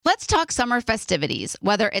Let's talk summer festivities,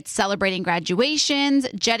 whether it's celebrating graduations,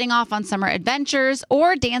 jetting off on summer adventures,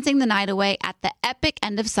 or dancing the night away at the epic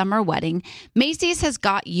end of summer wedding. Macy's has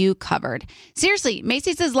got you covered. Seriously,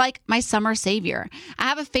 Macy's is like my summer savior. I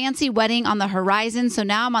have a fancy wedding on the horizon, so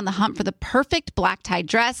now I'm on the hunt for the perfect black tie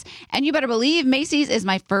dress, and you better believe Macy's is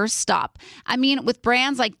my first stop. I mean, with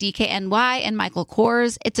brands like DKNY and Michael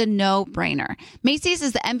Kors, it's a no-brainer. Macy's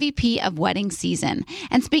is the MVP of wedding season.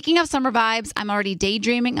 And speaking of summer vibes, I'm already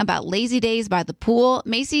daydreaming about lazy days by the pool.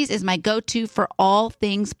 Macy's is my go-to for all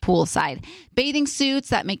things poolside. Bathing suits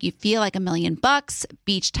that make you feel like $1,000,000,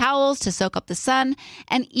 beach towels to soak up the sun,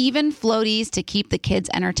 and even floaties to keep the kids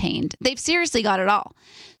entertained. They've seriously got it all.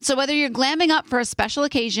 So whether you're glamming up for a special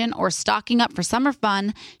occasion or stocking up for summer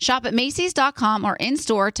fun, shop at Macys.com or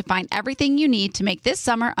in-store to find everything you need to make this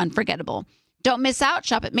summer unforgettable. Don't miss out.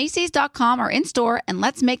 Shop at Macys.com or in-store, and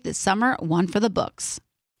let's make this summer one for the books.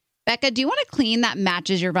 Becca, do you want a clean that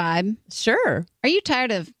matches your vibe? Sure. Are you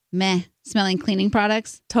tired of smelling cleaning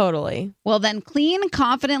products? Totally. Well, then clean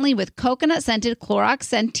confidently with coconut-scented Clorox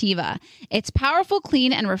Scentiva. Its powerful,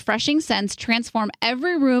 clean, and refreshing scents transform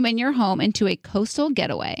every room in your home into a coastal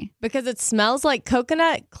getaway. Because it smells like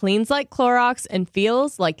coconut, cleans like Clorox, and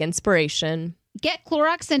feels like inspiration. Get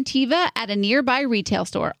Clorox Scentiva at a nearby retail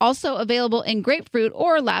store. Also available in grapefruit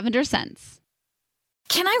or lavender scents.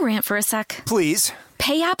 Can I rant for a sec? Please.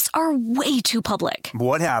 Pay apps are way too public.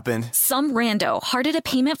 What happened? Some rando hearted a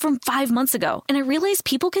payment from 5 months ago, and I realized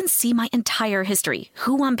people can see my entire history,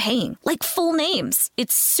 who I'm paying, like full names.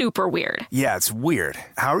 It's super weird. Yeah, it's weird.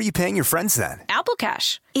 How are you paying your friends then? Apple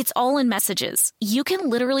Cash. It's all in messages. You can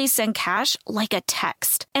literally send cash like a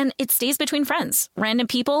text, and it stays between friends. Random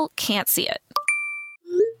people can't see it.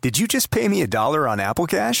 Did you just pay me $1 on Apple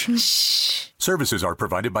Cash? Shh. Services are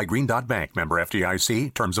provided by Green Dot Bank. Member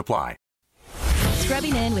FDIC. Terms apply.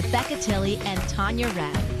 Scrubbing In with Becca Tilley and Tanya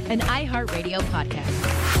Rapp, an iHeartRadio podcast.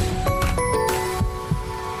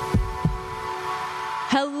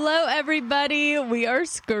 Hello, everybody. We are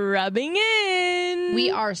scrubbing in. We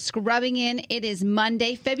are scrubbing in. It is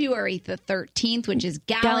Monday, February the 13th, which is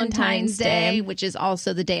Galentine's Day, which is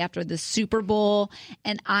also the day after the Super Bowl.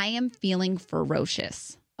 And I am feeling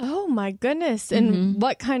ferocious. Oh, my goodness. In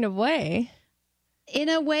what kind of way? In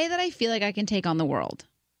a way that I feel like I can take on the world.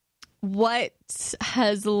 What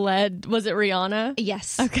has led? Was it Rihanna?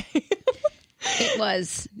 Yes. Okay. It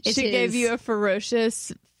was. She gave you a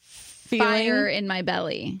ferocious feeling? Fire in my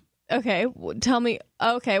belly. Okay. Tell me.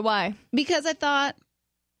 Okay. Why? Because I thought,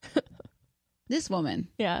 this woman.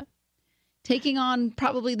 Yeah. Taking on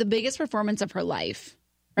probably the biggest performance of her life,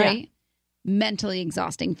 right? Yeah. Mentally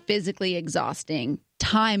exhausting, physically exhausting,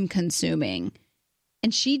 time consuming.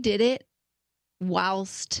 And she did it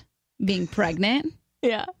whilst being pregnant.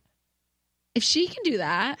 Yeah. If she can do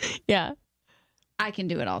that, yeah, I can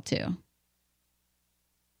do it all too.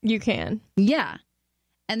 You can. Yeah.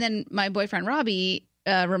 And then my boyfriend, Robbie,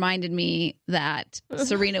 reminded me that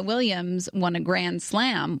Serena Williams won a Grand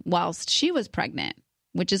Slam whilst she was pregnant,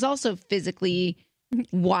 which is also physically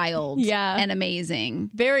wild and amazing.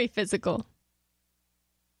 Very physical.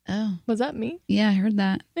 Oh. Was that me? Yeah, I heard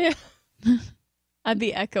that. Yeah. I'd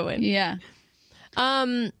be echoing. Yeah.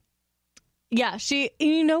 Yeah,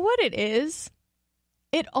 you know what it is?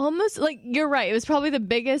 It almost, like, you're right. It was probably the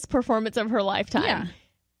biggest performance of her lifetime. Yeah.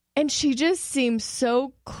 And she just seemed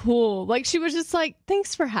so cool. Like, she was just like,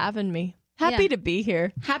 thanks for having me. Happy to be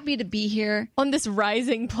here. Happy to be here. On this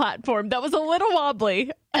rising platform that was a little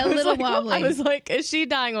wobbly. Wobbly. I was like, is she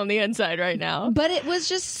dying on the inside right now? But it was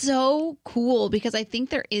just so cool because I think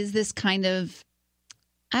there is this kind of,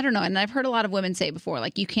 I don't know, and I've heard a lot of women say before,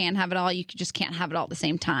 like, you can have it all, you just can't have it all at the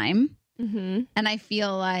same time. Mm-hmm. And I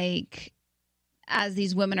feel like as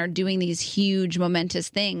these women are doing these huge, momentous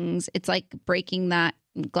things, it's like breaking that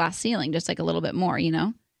glass ceiling just like a little bit more, you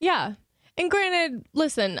know? Yeah. And granted,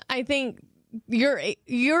 listen, I think you're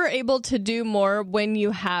able to do more when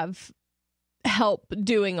you have help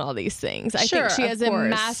doing all these things. I think she has a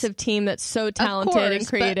massive team that's so talented and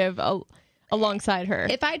creative alongside her.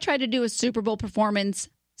 If I tried to do a Super Bowl performance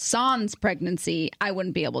sans pregnancy, I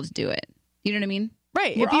wouldn't be able to do it. You know what I mean?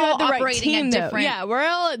 Right. We're if you all had the right operating team, at different... Yeah, we're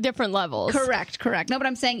all at different levels. Correct. No, but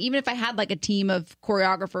I'm saying even if I had like a team of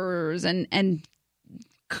choreographers and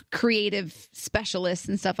creative specialists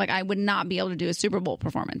and stuff, like, I would not be able to do a Super Bowl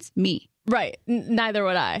performance. Me. Right. Neither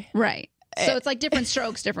would I. Right. So it's like different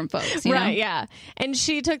strokes, different folks. You know? Right. Yeah. And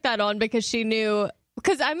she took that on because she knew,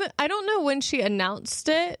 because I don't know when she announced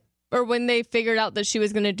it or when they figured out that she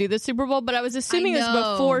was going to do the Super Bowl, but I was assuming it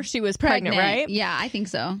was before she was pregnant, right? Yeah, I think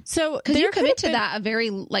so. So because you commit to that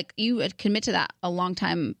you would commit to that a long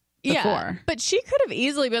time before. Yeah, but she could have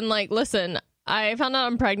easily been like, listen, I found out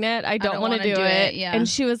I'm pregnant. I don't want to do it. Yeah. And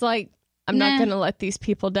she was like, I'm not going to let these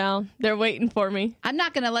people down. They're waiting for me. I'm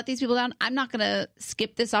not going to let these people down. I'm not going to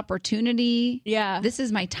skip this opportunity. Yeah. This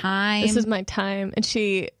is my time. This is my time. And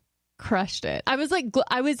she crushed it.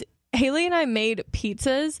 Haley and I made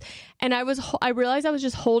pizzas, and I realized I was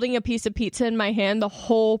just holding a piece of pizza in my hand the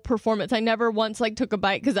whole performance. I never once took a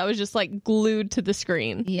bite because I was just glued to the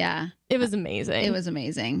screen. Yeah. It was amazing. It was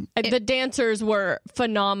amazing. The dancers were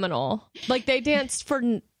phenomenal. They danced for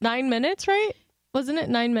 9 minutes, right? Wasn't it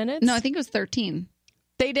 9 minutes? No, I think it was 13.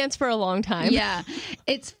 They danced for a long time. Yeah.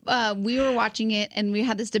 It's we were watching it and we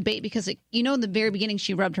had this debate because in the very beginning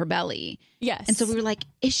she rubbed her belly. Yes. And so we were like,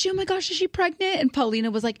 is she pregnant? And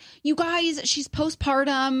Paulina was like, you guys, she's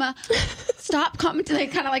postpartum. Stop commenting. They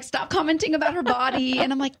kind of stop commenting about her body.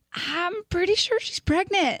 And I'm like, I'm pretty sure she's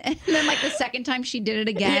pregnant. And then the second time she did it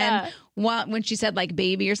again, when she said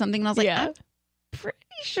baby or something, and I was like, I'm pretty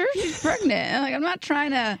sure she's pregnant. I'm not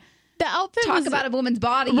trying to the outfit talk about a woman's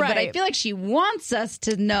body, but I feel like she wants us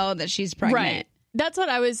to know that she's pregnant. Right. That's what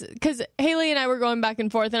I was, because Haley and I were going back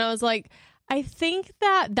and forth, and I was like, I think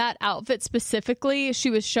that outfit specifically, she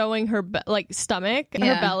was showing her stomach, her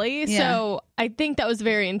belly. Yeah. So I think that was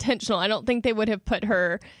very intentional. I don't think they would have put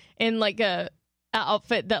her in a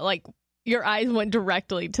outfit that your eyes went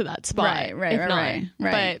directly to that spot. Right.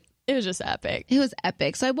 But it was just epic. It was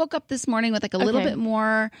epic. So I woke up this morning with a little bit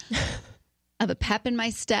more of a pep in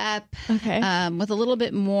my step. Okay. With a little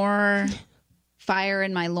bit more fire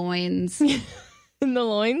in my loins. In the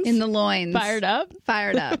loins? In the loins. Fired up?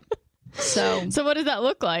 Fired up. So what does that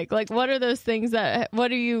look like? What are those things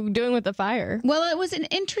what are you doing with the fire? Well, it's an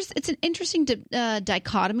interesting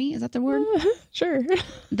dichotomy. Is that the word? Sure.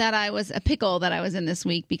 That I was a pickle that I was in this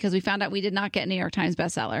week because we found out we did not get a New York Times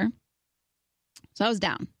bestseller. So I was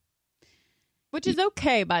down. Which is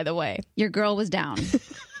okay, by the way. Your girl was down.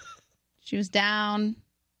 She was down.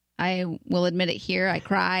 I will admit it here. I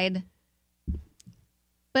cried.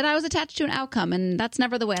 But I was attached to an outcome, and that's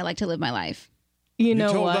never the way I like to live my life. You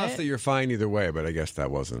know told what? us that you're fine either way, but I guess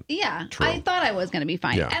that wasn't true. I thought I was going to be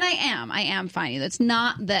fine. Yeah. And I am fine. It's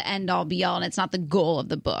not the end-all, be-all, and it's not the goal of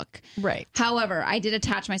the book. Right. However, I did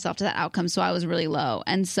attach myself to that outcome, so I was really low.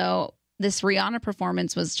 And so this Rihanna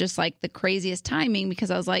performance was just the craziest timing because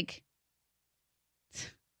I was like...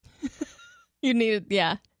 You needed,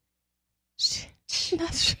 yeah.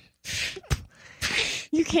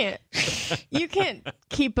 You can't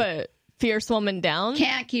keep a fierce woman down.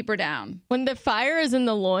 Can't keep her down. When the fire is in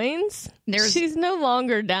the loins, she's no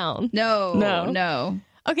longer down. No.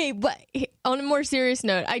 Okay, but on a more serious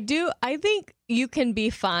note, I think you can be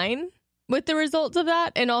fine with the results of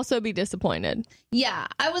that and also be disappointed. Yeah,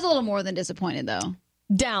 I was a little more than disappointed though.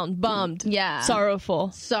 Down, bummed. Yeah.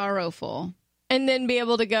 Sorrowful. And then be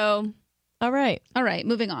able to go, all right,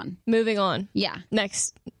 moving on. Yeah.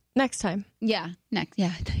 Next time. Yeah. Next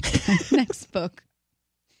book.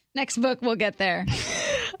 Next book, we'll get there.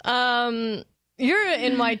 You're an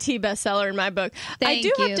NYT bestseller in my book. Thank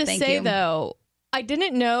you. I do have to say, though, I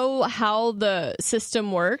didn't know how the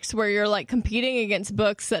system works where you're competing against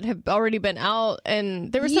books that have already been out,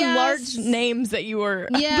 and there were some large names that you were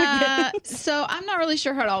up against. So I'm not really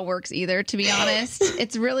sure how it all works either, to be honest.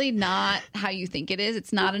 It's really not how you think it is.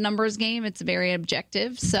 It's not a numbers game. It's very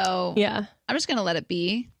objective. So yeah, I'm just going to let it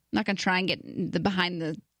be. I'm not going to try and get behind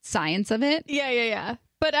the science of it. Yeah.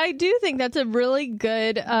 But I do think that's a really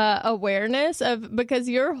good awareness of, because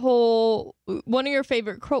one of your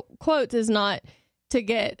favorite quotes is not to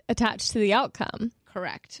get attached to the outcome.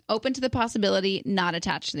 Correct. Open to the possibility, not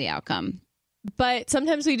attached to the outcome. But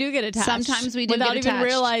sometimes we do get attached. Sometimes we do without get even attached.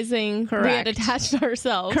 Realizing we had attached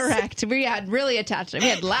ourselves. Correct. We had really attached. We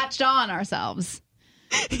had latched on ourselves.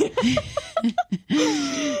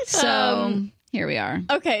 So here we are.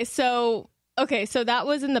 Okay, so that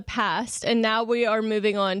was in the past, and now we are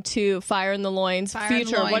moving on to Fire in the Loins.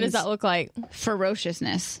 Future. What does that look like?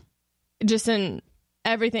 Ferociousness. Just in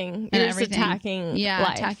everything. You're just attacking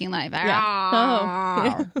life. Attacking life.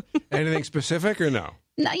 Yeah. Anything specific or no?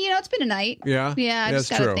 No, it's been a night. Yeah? Yeah, I just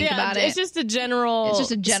got to think about it. It's just a general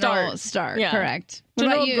start. Yeah. Correct. What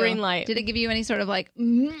general about you? Green light. Did it give you any sort of I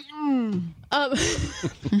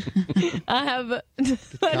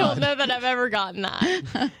don't know that I've ever gotten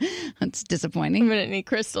that. That's disappointing. I'm going to need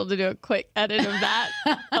Crystal to do a quick edit of that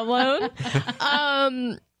alone.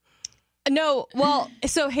 No, well,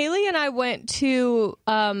 so Haley and I went to,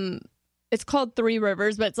 it's called Three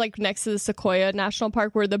Rivers, but it's next to the Sequoia National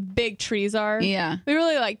Park where the big trees are. Yeah. We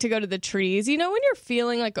really like to go to the trees. When you're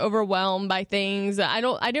feeling overwhelmed by things, I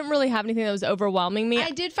didn't really have anything that was overwhelming me.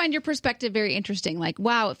 I did find your perspective very interesting.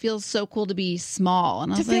 Wow, it feels so cool to be small.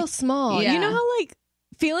 And I was feel small. Yeah. You know how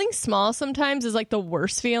feeling small sometimes is like the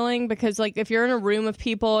worst feeling, because like if you're in a room of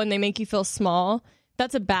people and they make you feel small,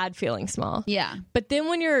 that's a bad feeling small. Yeah. But then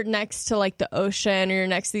when you're next to like the ocean, or you're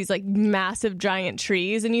next to these like massive giant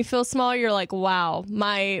trees and you feel small, you're like, wow,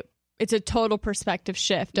 it's a total perspective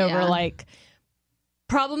shift over like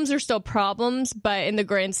problems are still problems, but in the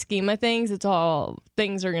grand scheme of things,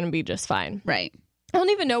 things are going to be just fine. Right. I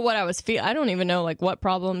don't even know what I was feeling. I don't even know like what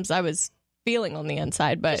problems I was feeling on the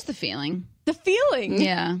inside, but just the feeling. The feeling.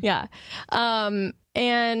 Yeah. Yeah.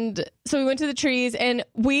 And so we went to the trees, and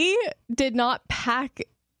we did not pack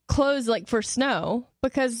clothes like for snow,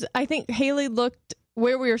 because I think Haley looked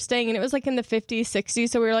where we were staying and it was like in the 50s, 60s.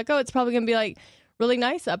 So we were like, oh, it's probably going to be like really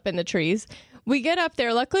nice up in the trees. We get up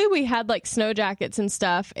there. Luckily, we had like snow jackets and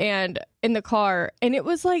stuff and in the car, and it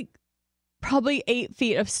was like probably 8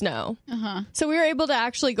 feet of snow. So we were able to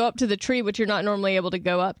actually go up to the tree, which you're not normally able to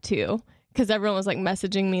go up to, because everyone was like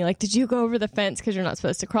messaging me like, did you go over the fence, because you're not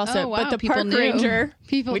supposed to cross it. Wow, but the park ranger,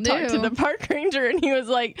 we knew. talked to the park ranger, and he was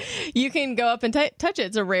like, you can go up and touch it.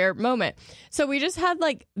 It's a rare moment. So we just had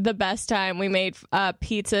like the best time. We made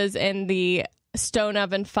pizzas in the stone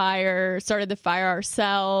oven fire, started the fire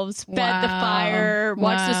ourselves, fed the fire,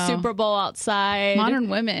 watched the Super Bowl outside. Modern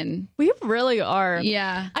women. We really are.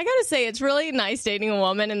 Yeah. I gotta say, it's really nice dating a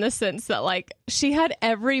woman in the sense that like she had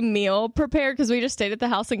every meal prepared, because we just stayed at the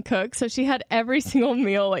house and cooked. So she had every single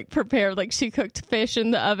meal like prepared. Like she cooked fish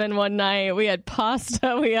in the oven one night. We had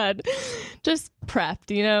pasta. We had just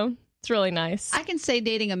prepped, you know? It's really nice. I can say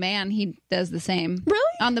dating a man, he does the same.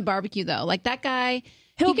 Really? On the barbecue though. Like that guy,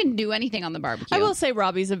 he can do anything on the barbecue. I will say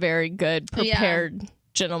Robbie's a very good prepared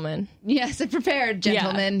gentleman. Yes, a prepared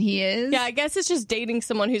gentleman he is. Yeah, I guess it's just dating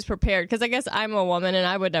someone who's prepared, because I guess I'm a woman and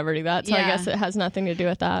I would never do that. So I guess it has nothing to do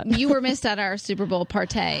with that. You were missed at our Super Bowl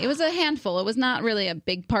party. It was a handful. It was not really a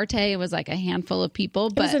big party. It was like a handful of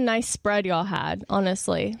people. But it was a nice spread y'all had,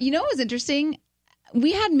 honestly. You know what was interesting?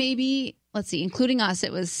 We had maybe, let's see, including us,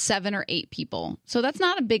 it was 7 or 8 people. So that's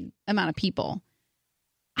not a big amount of people.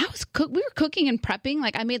 We were cooking and prepping.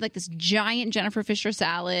 Like I made like this giant Jennifer Fisher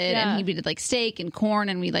salad, and we did like steak and corn,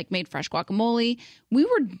 and we like made fresh guacamole. We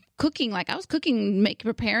were cooking, like I was cooking,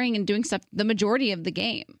 preparing and doing stuff the majority of the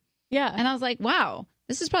game. Yeah. And I was like, wow,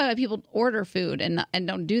 this is probably why people order food and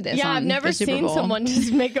don't do this. Yeah, I've never seen someone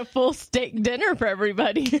just make a full steak dinner for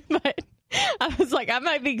everybody. But I was like, I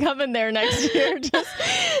might be coming there next year. Just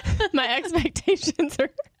my expectations are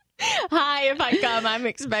high. If I come, I'm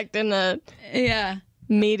expecting a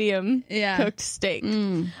medium cooked steak.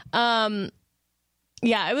 It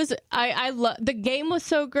was I love the game. Was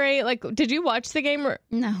so great. Like, did you watch the game?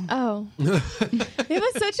 No. It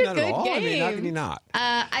was such a good game. I mean, how can you not?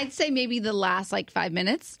 I'd say maybe the last like 5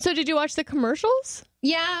 minutes. So did you watch the commercials?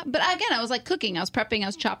 Yeah, but again, I was like cooking, I was prepping, I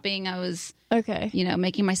was chopping, I was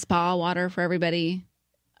making my spa water for everybody.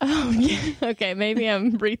 Oh, yeah. Okay, maybe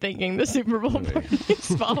I'm rethinking the Super Bowl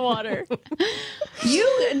spa water.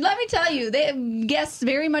 Let me tell you, the guests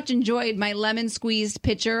very much enjoyed my lemon squeezed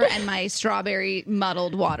pitcher and my strawberry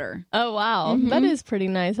muddled water. Oh, wow. Mm-hmm. That is pretty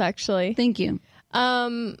nice, actually. Thank you.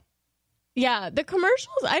 Yeah, the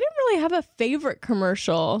commercials, I didn't really have a favorite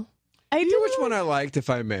commercial. You know which one I liked, if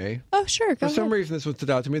I may? Oh, sure. For some reason, this one stood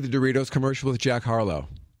out to me, the Doritos commercial with Jack Harlow.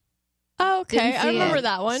 Oh, okay. I remember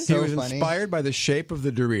that one. He was inspired by the shape of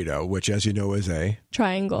the Dorito, which, as you know, is a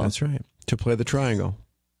triangle. That's right. To play the triangle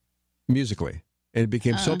musically. And it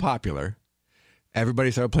became so popular.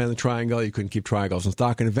 Everybody started playing the triangle. You couldn't keep triangles in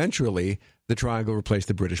stock. And eventually, the triangle replaced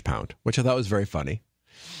the British pound, which I thought was very funny.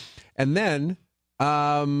 And then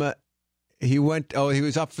he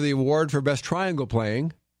was up for the award for best triangle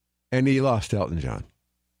playing, and he lost to Elton John.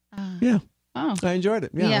 Yeah. Oh. I enjoyed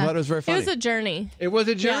it. Yeah, I thought it was very funny. It was a journey. It was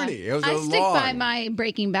a journey. Yeah. I stick by my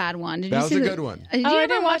Breaking Bad one. That was a good one. Did you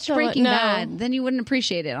ever watch Breaking Bad? Then you wouldn't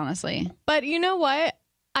appreciate it, honestly. But you know what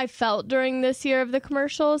I felt during this year of the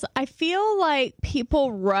commercials? I feel like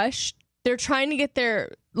people rush. They're trying to get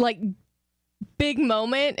their like big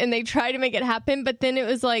moment, and they try to make it happen. But then it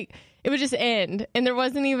was like it would just end, and there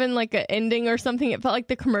wasn't even like an ending or something. It felt like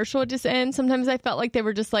the commercial would just end. Sometimes I felt like they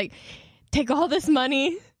were just like, take all this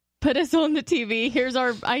money, put us on the TV. Here's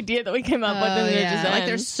our idea that we came up with, and then it just ends. Like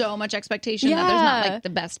there's so much expectation that there's not like the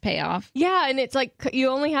best payoff. Yeah, and it's like you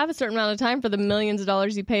only have a certain amount of time for the millions of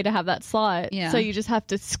dollars you pay to have that slot. Yeah. So you just have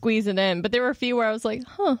to squeeze it in. But there were a few where I was like,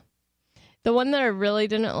 huh. The one that I really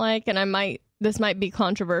didn't like, and this might be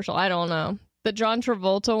controversial, I don't know. The John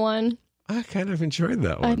Travolta one. I kind of enjoyed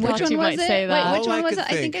that one. Which one was it? Say that. Wait, which one was it?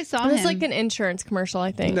 I think I saw it. It was like an insurance commercial,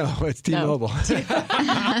 I think. No, it's T-Mobile.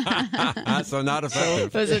 No. So not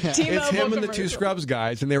effective. It was a T-Mobile It's him and the two Scrubs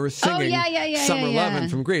guys, and they were singing Summer Lovin'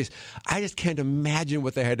 from Grease. I just can't imagine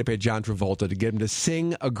what they had to pay John Travolta to get him to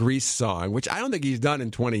sing a Grease song, which I don't think he's done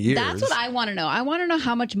in 20 years. That's what I want to know. I want to know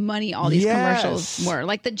how much money all these commercials were.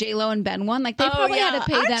 Like the J-Lo and Ben one. Like they probably had to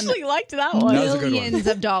pay them I actually liked that one. Millions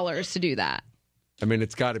of dollars to do that. I mean,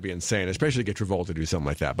 it's got to be insane, especially to get Travolta to do something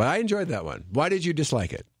like that. But I enjoyed that one. Why did you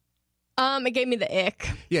dislike it? It gave me the ick.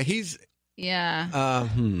 Yeah, he's... Yeah.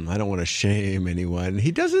 I don't want to shame anyone.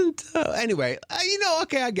 He doesn't... anyway,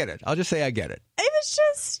 okay, I get it. I'll just say I get it. It was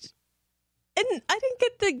just... And I didn't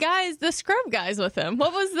get the Scrub guys with him.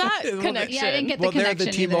 What was that connection? Yeah, I didn't get the connection they're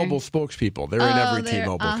the T-Mobile spokespeople. They're in every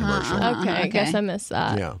T-Mobile commercial. Okay, I guess I missed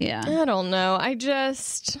that. Yeah. I don't know.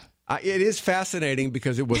 It is fascinating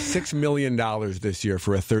because it was $6 million this year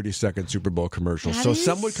for a 30-second Super Bowl commercial. So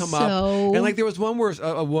some would come up, and like there was one where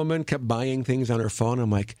a woman kept buying things on her phone. I'm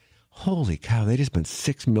like, holy cow, they just spent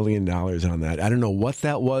 $6 million on that. I don't know what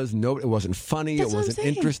that was. No, it wasn't funny. It wasn't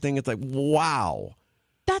interesting. It's like, wow.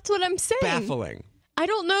 That's what I'm saying. Baffling. I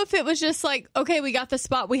don't know if it was just like, okay, we got the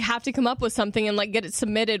spot. We have to come up with something and like get it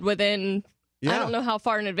submitted within, I don't know how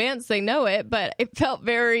far in advance they know it, but it felt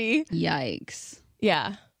very... Yikes.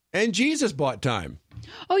 Yeah. And Jesus bought time.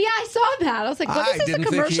 Oh, yeah, I saw that. I was like, what was this a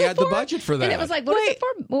commercial for? I didn't think he had the budget for that. And it was like,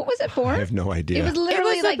 what was it for? I have no idea. It was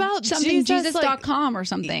literally about something Jesus.com or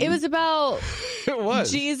something. It was about it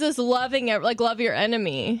was. Jesus loving it, like love your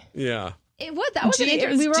enemy. Yeah. It was. That was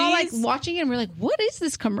we were all like watching it and we were like, what is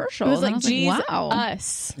this commercial? It was like, Jesus, wow.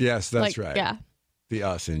 Us. Yes, that's right. Yeah. The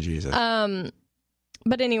us in Jesus.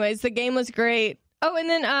 But anyways, the game was great. Oh, and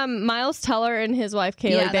then Miles Teller and his wife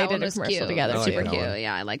Kaylee, they did a commercial together. Super cute.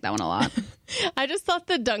 Yeah, I like that one a lot. I just thought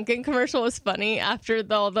the Dunkin' commercial was funny after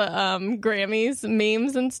all the Grammys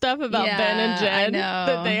memes and stuff about Ben and Jen.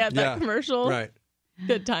 That they had that commercial. Right.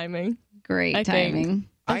 Good timing. Great timing.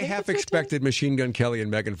 I half expected Machine Gun Kelly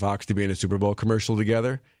and Megan Fox to be in a Super Bowl commercial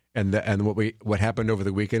together, and what happened over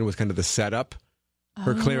the weekend was kind of the setup.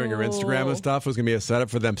 Her clearing her Instagram and stuff was going to be a setup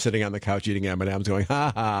for them sitting on the couch eating M&Ms going,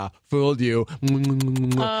 ha ha, fooled you.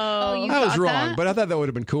 I was wrong, but I thought that would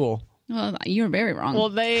have been cool. Well, you were very wrong. Well,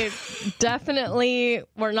 they definitely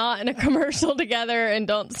were not in a commercial together and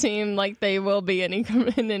don't seem like they will be in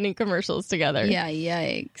any commercials together. Yeah,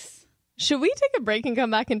 yikes. Should we take a break and come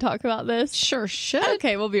back and talk about this? Sure should.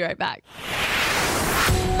 Okay, we'll be right back.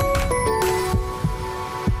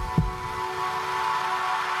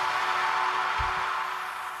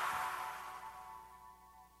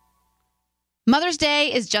 Mother's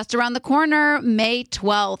Day is just around the corner, May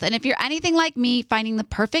 12th. And if you're anything like me, finding the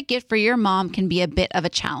perfect gift for your mom can be a bit of a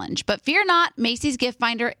challenge. But fear not, Macy's Gift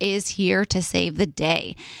Finder is here to save the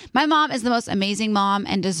day. My mom is the most amazing mom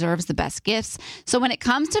and deserves the best gifts. So when it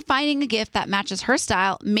comes to finding a gift that matches her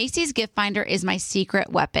style, Macy's Gift Finder is my secret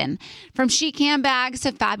weapon. From chic handbags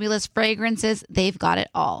to fabulous fragrances, they've got it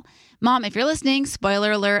all. Mom, if you're listening,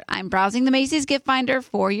 spoiler alert, I'm browsing the Macy's Gift Finder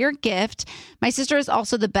for your gift. My sister is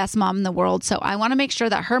also the best mom in the world, so I want to make sure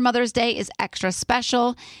that her Mother's Day is extra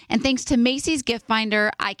special. And thanks to Macy's Gift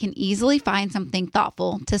Finder, I can easily find something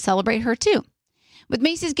thoughtful to celebrate her too. With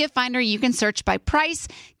Macy's Gift Finder, you can search by price,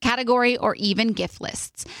 category, or even gift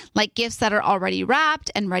lists, like gifts that are already wrapped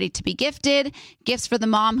and ready to be gifted, gifts for the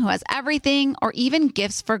mom who has everything, or even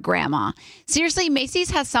gifts for grandma. Seriously,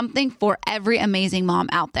 Macy's has something for every amazing mom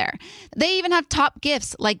out there. They even have top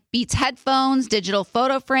gifts like Beats headphones, digital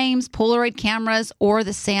photo frames, Polaroid cameras, or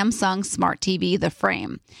the Samsung Smart TV, The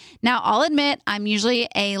Frame. Now, I'll admit, I'm usually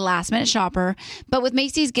a last-minute shopper, but with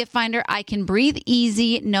Macy's Gift Finder, I can breathe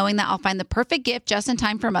easy knowing that I'll find the perfect gift just in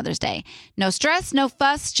time for Mother's Day. No stress, no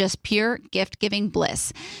fuss, just pure gift-giving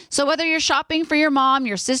bliss. So whether you're shopping for your mom,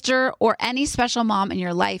 your sister, or any special mom in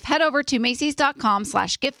your life, head over to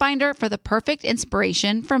Macys.com/giftfinder for the perfect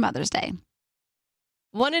inspiration for Mother's Day.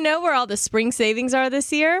 Want to know where all the spring savings are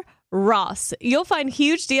this year? Ross. You'll find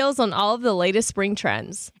huge deals on all of the latest spring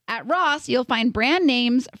trends. At Ross, you'll find brand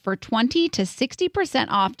names for 20 to 60%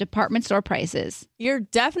 off department store prices. You're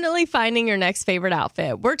definitely finding your next favorite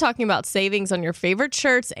outfit. We're talking about savings on your favorite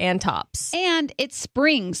shirts and tops. And it's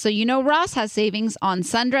spring, so you know Ross has savings on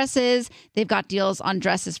sundresses. They've got deals on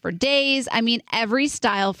dresses for days. I mean, every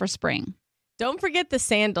style for spring. Don't forget the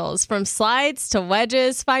sandals. From slides to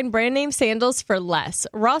wedges, find brand name sandals for less.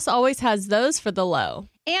 Ross always has those for the low.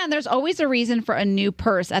 And there's always a reason for a new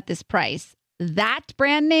purse at this price. That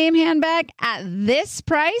brand name handbag at this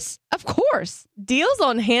price? Of course. Deals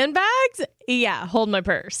on handbags? Yeah, hold my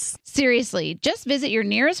purse. Seriously, just visit your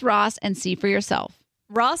nearest Ross and see for yourself.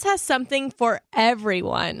 Ross has something for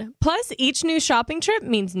everyone. Plus, each new shopping trip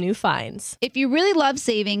means new finds. If you really love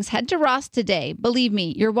savings, head to Ross today. Believe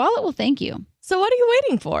me, your wallet will thank you. So what are you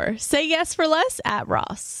waiting for? Say yes for less at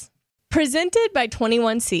Ross. Presented by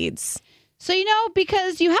 21 Seeds. So,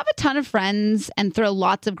 because you have a ton of friends and throw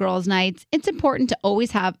lots of girls' nights, it's important to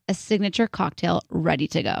always have a signature cocktail ready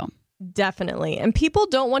to go. Definitely. And people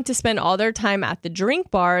don't want to spend all their time at the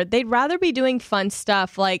drink bar. They'd rather be doing fun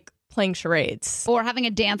stuff like playing charades. Or having a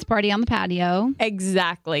dance party on the patio.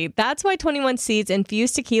 Exactly. That's why 21 Seeds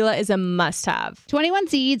infused tequila is a must-have. 21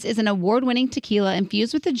 Seeds is an award-winning tequila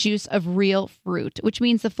infused with the juice of real fruit, which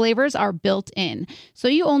means the flavors are built in. So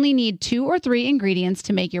you only need 2 or 3 ingredients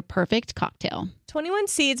to make your perfect cocktail. 21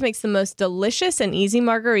 Seeds makes the most delicious and easy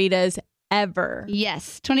margaritas ever.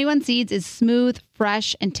 Yes, 21 Seeds is smooth,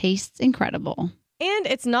 fresh, and tastes incredible. And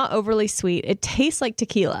it's not overly sweet. It tastes like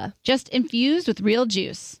tequila. Just infused with real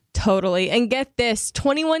juice. Totally. And get this,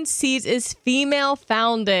 21 Seeds is female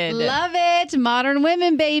founded. Love it. Modern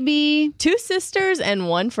women, baby. 2 sisters and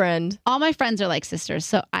 1 friend. All my friends are like sisters,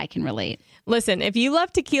 so I can relate. Listen, if you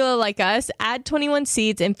love tequila like us, add 21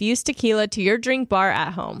 Seeds infused tequila to your drink bar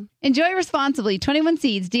at home. Enjoy responsibly. 21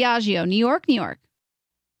 Seeds, Diageo, New York, New York.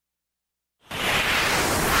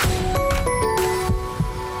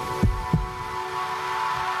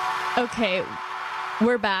 Okay,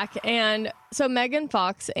 we're back. And so Megan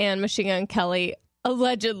Fox and Machine Gun Kelly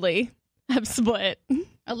allegedly have split.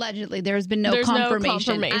 Allegedly. There's been no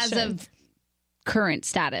confirmation as of current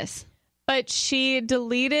status. But she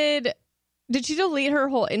deleted... Did she delete her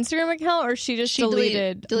whole Instagram account, or she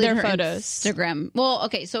deleted their photos? Instagram. Well,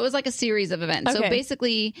 okay, so it was like a series of events. Okay. So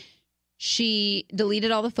basically, she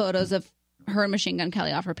deleted all the photos of her and Machine Gun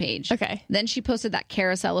Kelly off her page. Okay. Then she posted that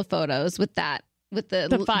carousel of photos with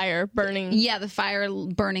the fire burning. Yeah, the fire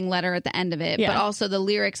burning letter at the end of it. Yeah. But also the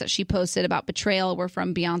lyrics that she posted about betrayal were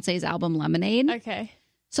from Beyonce's album Lemonade. Okay.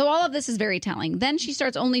 So all of this is very telling. Then she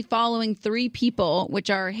starts only following 3 people, which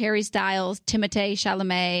are Harry Styles, Timothée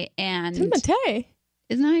Chalamet, and... Timothée?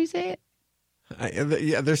 Isn't that how you say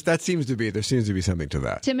it? There seems to be something to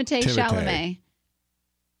that. Timothée Chalamet.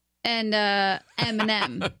 And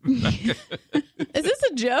Eminem. Is this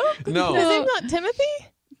a joke? No. His name's not Timothy?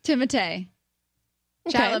 Timothée.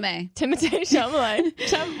 Okay. Chalamet. Timothée Chalamet.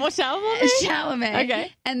 Chalamet.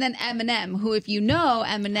 Okay. And then Eminem, who, if you know,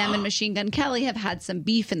 Eminem and Machine Gun Kelly have had some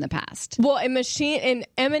beef in the past. Well, and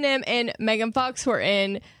Eminem and Megan Fox were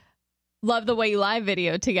in Love the Way You Lie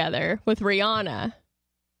video together with Rihanna.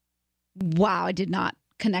 Wow, I did not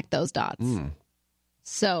connect those dots.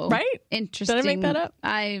 So, right? Interesting. Did I make that up?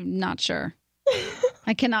 I'm not sure.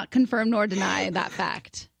 I cannot confirm nor deny that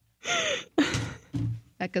fact.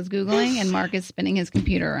 Becca's Googling and Mark is spinning his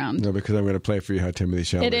computer around. No, because I'm going to play for you how Timothée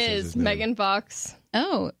Chalamet It is Megan Fox.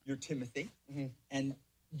 Oh. You're Timothy. Mm-hmm. And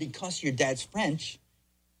because your dad's French,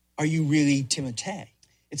 are you really Timothée?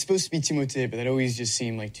 It's supposed to be Timothée, but that always just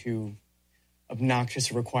seemed like too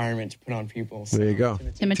obnoxious a requirement to put on people. So. There you go.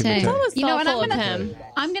 Timothée. You know what?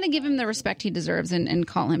 I'm going to give him the respect he deserves and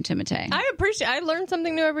call him Timothée. I learn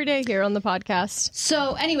something new every day here on the podcast.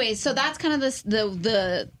 So anyway, so that's kind of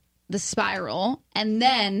the spiral, and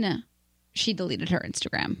then she deleted her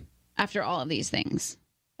Instagram after all of these things.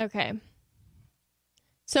 Okay.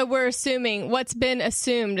 So we're assuming, what's been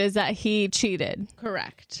assumed is that he cheated.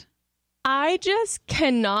 Correct. I just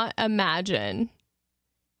cannot imagine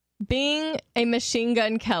being a Machine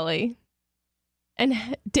Gun Kelly and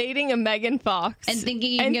dating a Megan Fox. And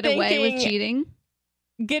thinking you can get away with cheating?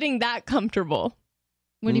 Getting that comfortable.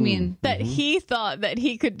 What do you mean? That he thought that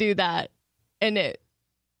he could do that and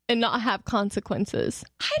not have consequences.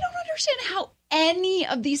 I don't understand how any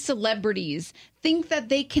of these celebrities think that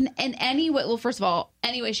they can in any way. Well, first of all,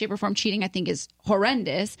 any way, shape, or form, cheating I think is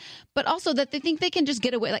horrendous. But also that they think they can just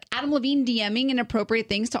get away. Like Adam Levine DMing inappropriate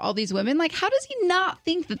things to all these women. Like, how does he not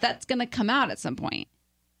think that that's going to come out at some point?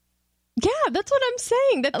 Yeah, that's what I'm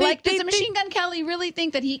saying. That does a Machine Gun Kelly really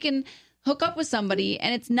think that he can hook up with somebody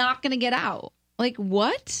and it's not going to get out? Like,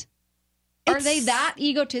 what? Are they that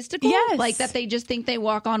egotistical? Yes. Like that they just think they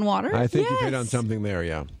walk on water? I think you've hit on something there,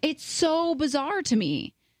 yeah. It's so bizarre to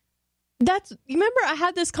me. You remember I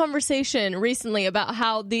had this conversation recently about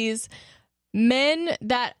how these men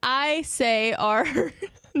that I say are,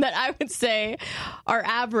 that I would say are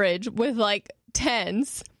average with like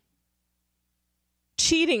 10s,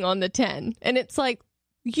 cheating on the 10. And it's like,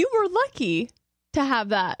 you were lucky to have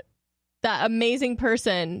that amazing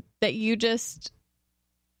person that you just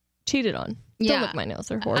cheated on. Yeah. Don't look, my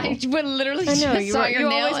nails are horrible. I literally I know, just saw your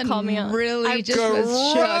nail and call me out. really just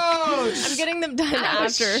was shook. I'm getting them done I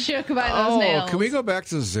after. was shook by those nails. Can we go back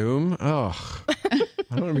to Zoom? Oh.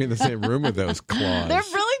 I don't want to be in the same room with those claws. They're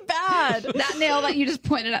really bad. That nail that you just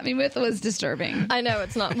pointed at me with was disturbing. I know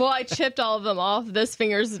it's not. Well, I chipped all of them off. This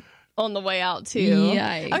finger's on the way out too.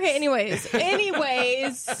 Yikes. Okay. Anyways,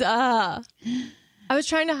 I was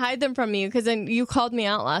trying to hide them from you because then you called me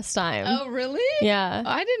out last time. Oh, really? Yeah.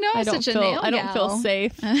 I didn't know I was such a nail I don't gal. feel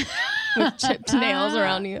safe with chipped nails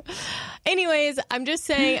around you. Anyways, I'm just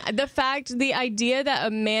saying the idea that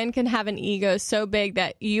a man can have an ego so big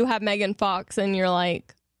that you have Megan Fox and you're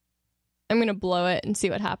like, I'm going to blow it and see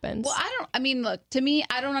what happens. Well, look, to me,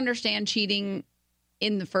 I don't understand cheating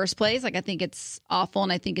in the first place. Like, I think it's awful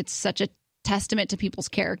and I think it's such a testament to people's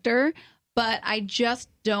character, but I just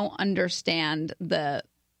don't understand the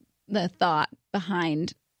thought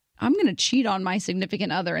behind, I'm going to cheat on my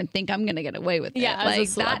significant other and think I'm going to get away with it. Yeah, like, as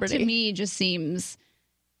a celebrity. That to me just seems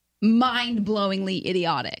mind-blowingly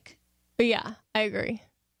idiotic. But yeah, I agree.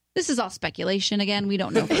 This is all speculation again. We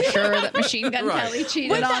don't know for sure that Machine Gun Kelly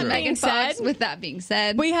cheated on Megan Fox. With that being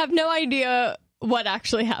said, we have no idea what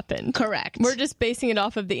actually happened. Correct. We're just basing it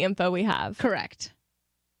off of the info we have. Correct.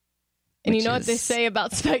 And you know what they say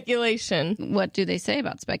about speculation? What do they say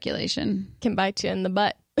about speculation? Can bite you in the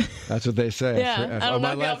butt. That's what they say. Yeah, I don't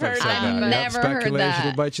know if y'all heard that. I've never heard Speculation that.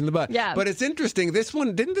 will bite you in the butt. Yeah. But it's interesting.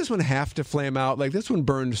 Didn't this one have to flame out? Like, this one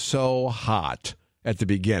burned so hot at the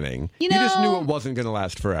beginning. You just knew it wasn't going to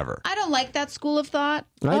last forever. I don't like that school of thought.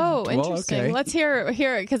 Interesting. Okay. Let's hear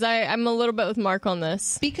it because I'm a little bit with Mark on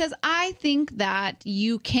this. Because I think that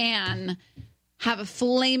you can have a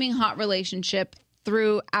flaming hot relationship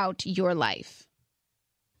throughout your life.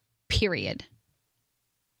 Period.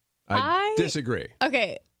 I disagree.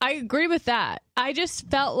 Okay, I agree with that. I just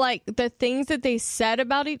felt like the things that they said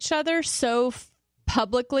about each other so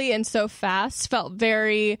publicly and so fast felt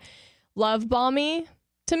very love bomby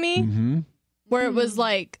to me, where it was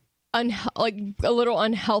like like a little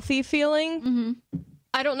unhealthy feeling.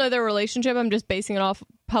 I don't know their relationship. I'm just basing it off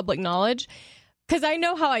public knowledge because I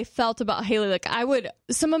know how I felt about Haley. Like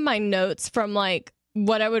some of my notes from like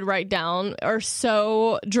what I would write down are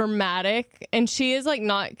so dramatic, and she is like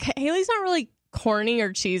Haley's not really corny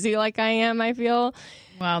or cheesy like I am, I feel.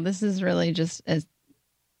 Wow, this is really just an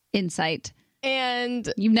insight. And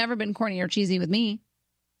you've never been corny or cheesy with me.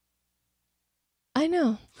 I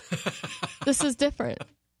know. This is different.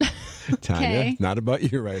 Tanya, not about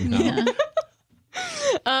you right now.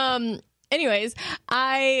 Yeah. Anyways,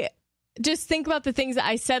 I just think about the things that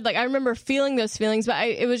I said. Like, I remember feeling those feelings, but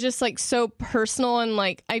it was just like so personal, and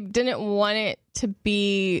like I didn't want it to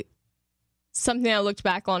be something I looked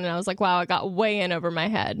back on and I was like, wow, I got way in over my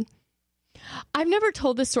head. I've never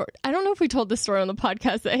told this story. I don't know if we told this story on the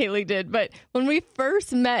podcast that Haley did, but when we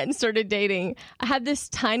first met and started dating, I had this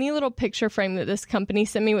tiny little picture frame that this company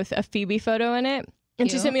sent me with a Phoebe photo in it. And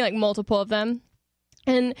she sent me like multiple of them.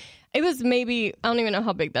 And it was maybe, I don't even know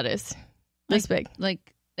how big that is. This big.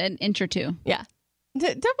 Like an inch or two. Yeah.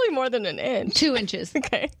 Definitely more than an inch. 2 inches.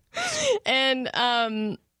 Okay. And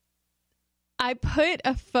I put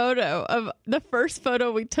a photo of the first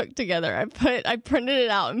photo we took together. I printed it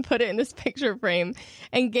out and put it in this picture frame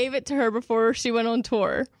and gave it to her before she went on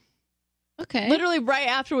tour. Okay. Literally right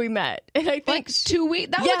after we met. And I think like 2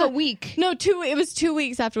 weeks. That was like a week. No, it was 2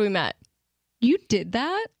 weeks after we met. You did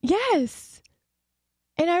that? Yes.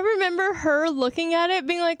 And I remember her looking at it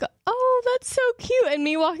being like, oh, that's so cute. And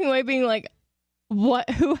me walking away being like,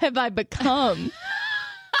 who have I become?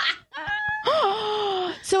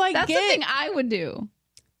 So that's something I would do.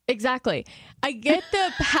 Exactly. I get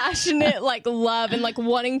the passionate like love and like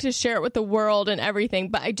wanting to share it with the world and everything,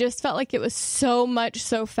 but I just felt like it was so much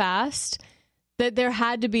so fast that there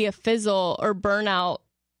had to be a fizzle or burnout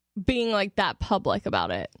being like that public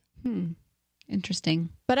about it. Interesting.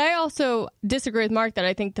 But I also disagree with Mark that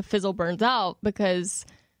I think the fizzle burns out because...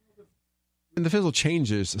 And the fizzle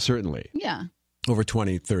changes, certainly. Yeah. Over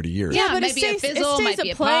 20, 30 years. Yeah, but might be a fizzle, might be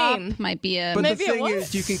a pop, might be a... But the thing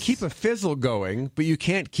is, you can keep a fizzle going, but you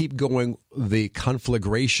can't keep going the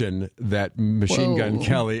conflagration that Machine Gun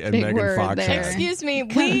Kelly and Megan Fox had. Excuse me.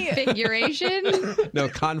 Configuration? No,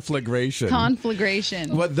 conflagration.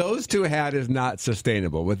 Conflagration. What those two had is not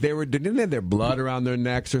sustainable. What they were, didn't they have their blood around their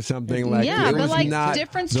necks or something? Like, yeah, it but was like not,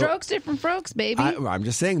 different strokes, different folks, baby. I'm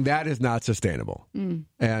just saying that is not sustainable.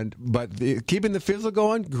 But keeping the fizzle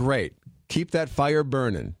going, great. Keep that fire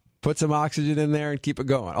burning. Put some oxygen in there and keep it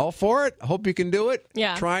going. All for it. Hope you can do it.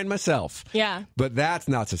 Yeah. Trying myself. Yeah. But that's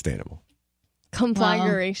not sustainable.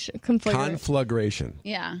 Conflagration.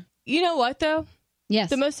 Yeah. You know what, though? Yes.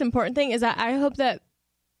 The most important thing is that I hope that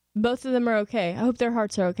both of them are okay. I hope their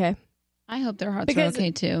hearts are okay. I hope their hearts are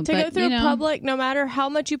okay, too. To go through public, no matter how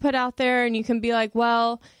much you put out there, and you can be like,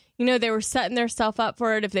 well, you know, they were setting themselves up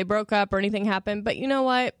for it if they broke up or anything happened. But you know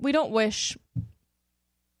what? We don't wish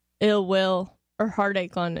ill will or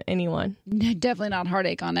heartache on anyone. Definitely not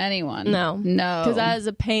heartache on anyone. No. Because that is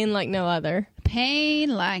a pain like no other.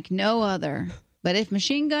 Pain like no other. But if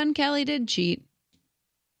Machine Gun Kelly did cheat,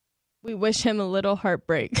 we wish him a little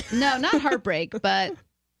heartbreak. No, not heartbreak, but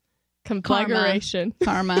conflagration.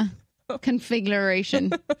 Karma.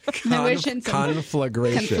 Configuration. Conflagration.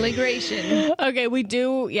 Okay, we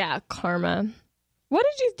do. Yeah, karma. What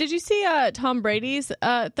did you see Tom Brady's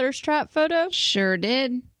thirst trap photo? Sure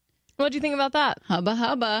did. What do you think about that? Hubba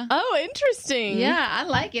hubba. Oh, interesting. Yeah, I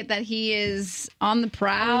like it that he is on the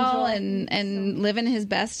prowl and living his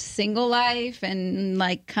best single life and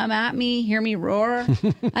like, come at me, hear me roar.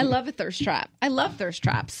 I love a thirst trap. I love thirst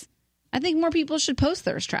traps. I think more people should post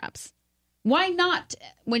thirst traps. Why not?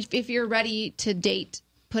 If you're ready to date,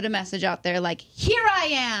 put a message out there like, here I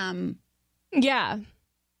am. Yeah.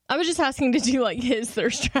 I was just asking, did you like his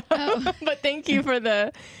thirst trap? Oh. But thank you for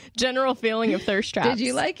the general feeling of thirst traps. Did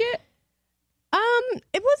you like it?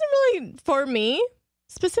 It wasn't really for me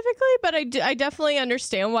specifically, but I definitely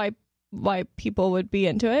understand why people would be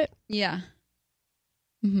into it. Yeah.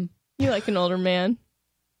 Mm-hmm. You like an older man.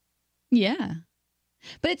 Yeah.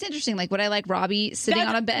 But it's interesting, like, would I like Robbie sitting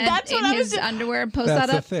on a bed in his underwear and post that up?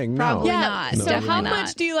 That's the thing. Probably no. not. So Definitely how not.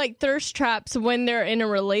 much do you like thirst traps when they're in a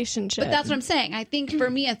relationship? But that's what I'm saying. I think for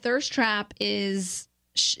me, a thirst trap is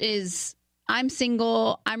I'm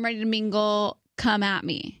single, I'm ready to mingle, come at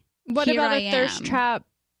me. What Here about I a thirst am. trap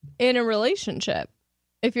in a relationship?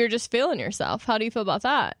 If you're just feeling yourself, how do you feel about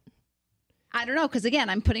that? I don't know, because again,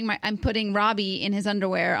 I'm putting Robbie in his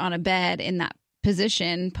underwear on a bed in that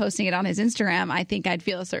position, posting it on his Instagram. I think I'd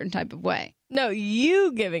feel a certain type of way. No,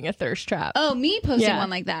 you giving a thirst trap. Oh, me posting one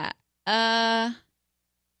like that. Yeah,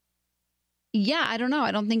 I don't know.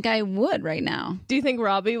 I don't think I would right now. Do you think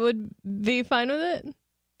Robbie would be fine with it?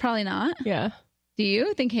 Probably not. Yeah. Do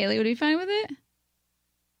you think Haley would be fine with it?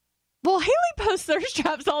 Well, Haley posts thirst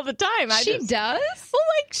traps all the time. She does? Well,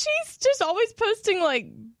 like, she's just always posting,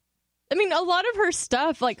 like, I mean, a lot of her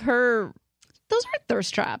stuff, like her... Those aren't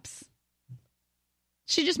thirst traps.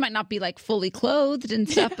 She just might not be, like, fully clothed and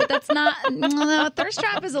stuff, but that's not... No, thirst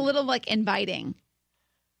trap is a little, like, inviting.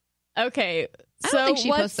 Okay, I don't think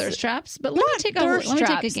she posts thirst traps, but let me take a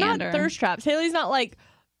gander. Not thirst traps. Haley's not like,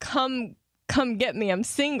 come get me, I'm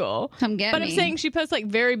single. Come get me. But I'm saying she posts, like,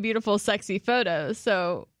 very beautiful, sexy photos,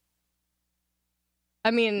 so... I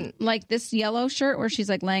mean... Like this yellow shirt where she's,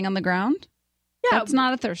 like, laying on the ground? Yeah. That's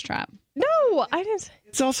not a thirst trap. No, I didn't...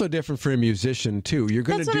 It's also different for a musician, too. You're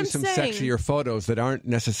going to do some saying. sexier photos that aren't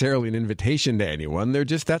necessarily an invitation to anyone. They're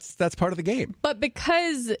just, that's part of the game. But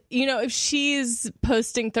because, you know, if she's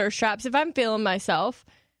posting thirst traps, if I'm feeling myself,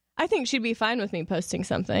 I think she'd be fine with me posting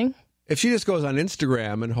something. If she just goes on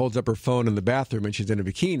Instagram and holds up her phone in the bathroom and she's in a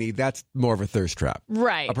bikini, that's more of a thirst trap.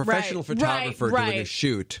 Right. A professional photographer doing a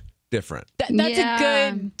shoot, different. That's a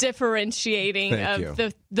good differentiating of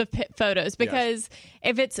the photos, because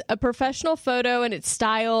if it's a professional photo and it's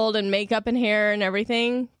styled and makeup and hair and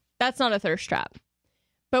everything, that's not a thirst trap.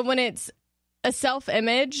 But when it's a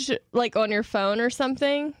self-image, like on your phone or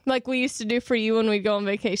something, like we used to do for you when we'd go on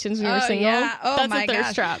vacations when you were single, that's a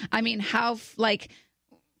thirst trap. I mean, how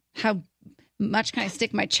much can I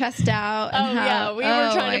stick my chest out? And we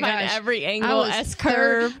were trying to find every angle,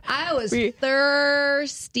 S-curve. I was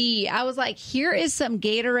thirsty. I was like, here is some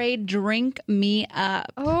Gatorade, drink me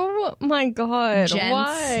up. Oh my God. Gents.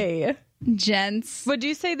 Why? Gents. Would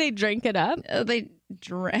you say they drank it up? It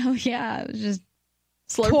was just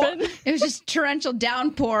slurping. It was just torrential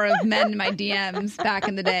downpour of men in my DMs back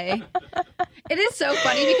in the day. It is so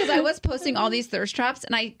funny because I was posting all these thirst traps,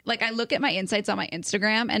 and I look at my insights on my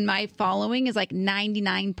Instagram, and my following is like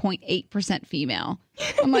 99.8% female.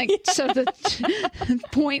 I'm like, so the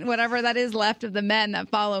point, whatever that is left of the men that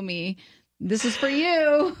follow me, this is for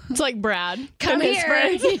you. It's like Brad. Come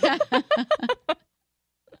here. Yeah.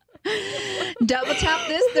 Double tap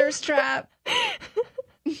this thirst trap.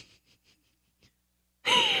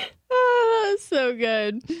 Oh, that's so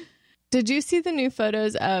good. Did you see the new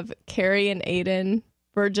photos of Carrie and Aiden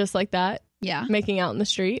were just like that? Yeah. Making out in the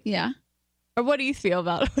street? Yeah. Or what do you feel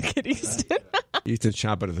about it? Look at Easton. Easton's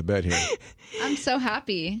chomping at the bed here. I'm so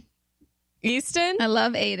happy. Easton? I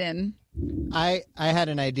love Aiden. I had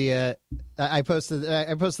an idea. I posted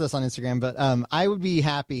this on Instagram, but I would be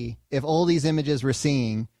happy if all these images we're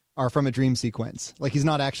seeing are from a dream sequence. Like he's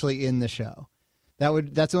not actually in the show.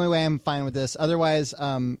 That's the only way I'm fine with this. Otherwise,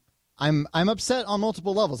 I'm upset on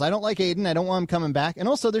multiple levels. I don't like Aiden. I don't want him coming back. And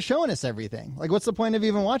also, they're showing us everything. Like, what's the point of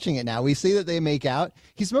even watching it now? We see that they make out.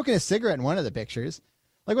 He's smoking a cigarette in one of the pictures.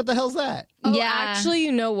 Like, what the hell's that? Oh, Yeah. Actually,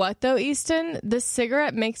 you know what, though, Easton? The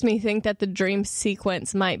cigarette makes me think that the dream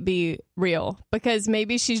sequence might be real because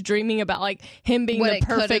maybe she's dreaming about, like, him being the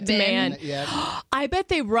perfect man. Yeah. I bet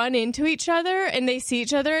they run into each other and they see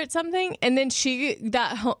each other at something, and then she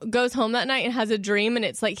goes home that night and has a dream, and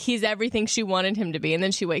it's like he's everything she wanted him to be, and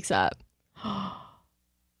then she wakes up.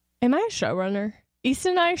 Am I a showrunner?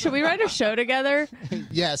 Easton and I, should we write a show together?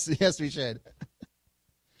 Yes, we should.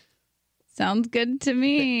 Sounds good to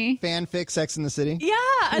me. Fanfic Sex in the City. Yeah,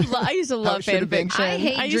 I used to love fan fiction. I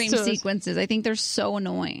hate dream sequences. I think they're so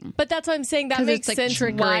annoying. But that's what I'm saying. That makes sense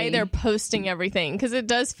why they're posting everything, because it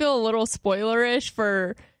does feel a little spoilerish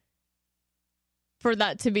for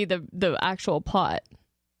that to be the actual plot.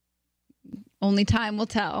 Only time will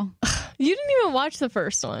tell. You didn't even watch the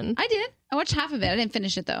first one. I did. I watched half of it. I didn't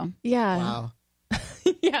finish it though. Yeah. Wow.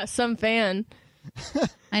 Yeah, some fan.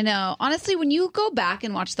 I know. Honestly, when you go back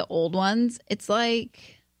and watch the old ones, it's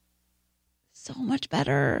like so much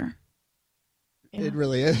better. Yeah. It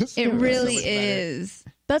really is. It really is.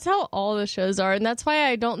 That's how all the shows are. And that's why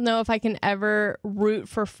I don't know if I can ever root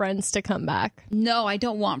for Friends to come back. No, I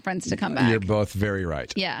don't want Friends to come back. You're both very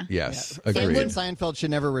right. Yeah. Yes. Yeah. Agreed. Seinfeld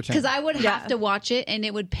should never return. Because I would have to watch it and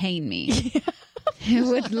it would pain me. It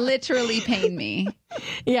would literally pain me.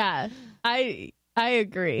 Yeah. I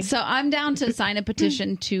agree. So I'm down to sign a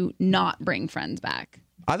petition to not bring Friends back.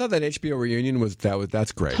 I thought that HBO reunion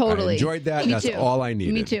that's great. Totally. I enjoyed that. Me That's too. all I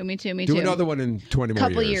needed. Me too. Do another one in 20 more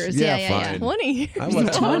Couple years. years. Yeah, fine. 20 years. I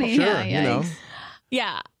was 20, sure, yeah, you know.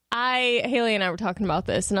 Yeah. Haley and I were talking about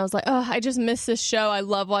this, and I was like, oh, I just miss this show. I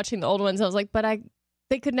love watching the old ones. I was like, but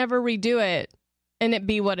they could never redo it and it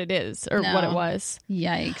be what it is or what it was.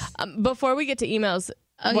 Yikes. Before we get to emails,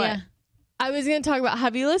 yeah. I was going to talk about,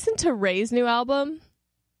 have you listened to Ray's new album?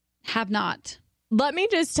 Have not. Let me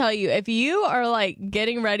just tell you, if you are like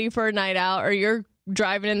getting ready for a night out or you're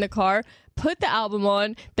driving in the car, put the album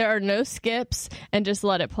on. There are no skips and just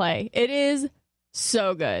let it play. It is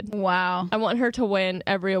so good. Wow. I want her to win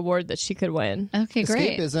every award that she could win. Okay,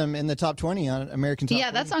 great. Escapism in the top 20 on American Top 20.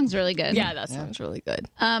 Yeah, that song's really good. Yeah, that song's really good.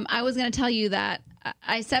 I was going to tell you that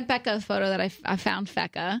I sent Becca a photo that I found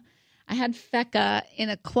Fecca. I had Fecca in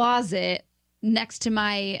a closet next to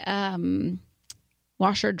my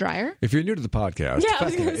washer dryer. If you're new to the podcast,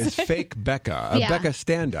 Becca is fake Becca, a Becca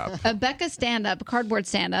stand-up. A Becca stand-up, a cardboard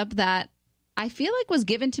stand-up that I feel like was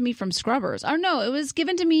given to me from Scrubbers. Or no, it was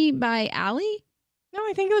given to me by Allie. No,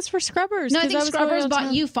 I think it was for Scrubbers. No, I think Scrubbers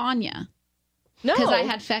bought you Fanya. No. Because I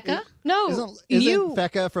had Fecca. No. Isn't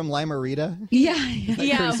Fecca from Lima Rita? Yeah.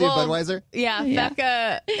 Courtesy of Budweiser? Yeah,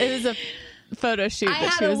 Fecca, it was a photo shoot I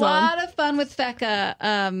had a lot of fun with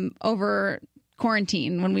Fecca over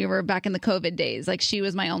quarantine when we were back in the COVID days. Like, she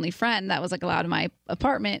was my only friend that was like allowed in my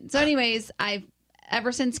apartment. So anyways,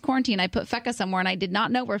 ever since quarantine, I put Fecca somewhere and I did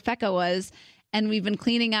not know where Fecca was. And we've been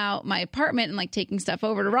cleaning out my apartment and like taking stuff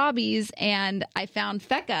over to Robbie's, and I found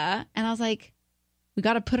Fecca and I was like, we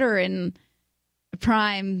got to put her in a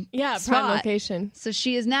prime prime location. So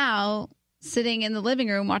she is now sitting in the living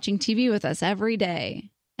room watching TV with us every day.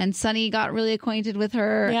 And Sunny got really acquainted with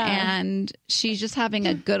her, and she's just having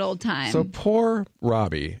a good old time. So poor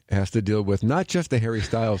Robbie has to deal with not just a Harry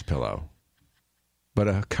Styles pillow, but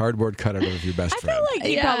a cardboard cutout of your best friend. I feel like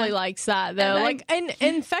he probably likes that though. And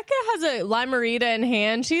Fecca has a Limerita in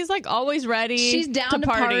hand. She's like always ready. She's down to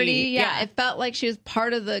party. Yeah, it felt like she was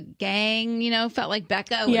part of the gang. You know, felt like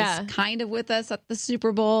Becca was kind of with us at the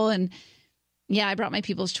Super Bowl, and yeah, I brought my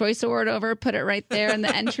People's Choice Award over, put it right there in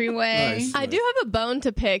the entryway. Nice. I do have a bone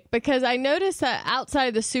to pick because I noticed that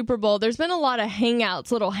outside the Super Bowl, there's been a lot of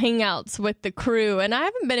little hangouts with the crew, and I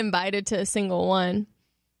haven't been invited to a single one.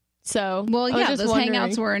 So, well, yeah, those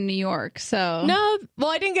hangouts were in New York. So no,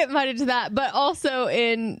 well, I didn't get invited to that, but also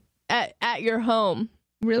at your home.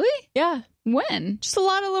 Really? Yeah. When? Just a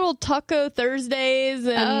lot of little Taco Thursdays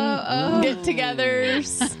and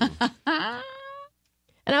get-togethers.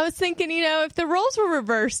 And I was thinking, if the roles were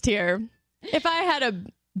reversed here, if I had a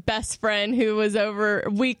best friend who was over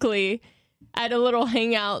weekly at a little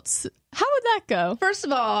hangouts, how would that go? First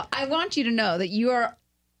of all, I want you to know that you are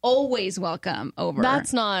always welcome over.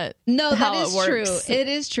 That's not No, how that is it works. true. It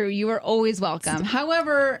is true. You are always welcome.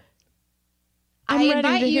 However, I'm ready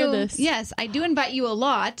invite to you. hear this. Yes, I do invite you a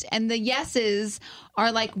lot, and the yeses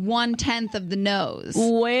are like 1/10 of the no's.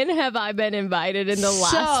 When have I been invited in the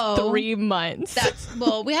last 3 months?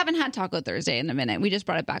 Well, we haven't had Taco Thursday in a minute. We just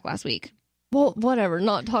brought it back last week. Well, whatever.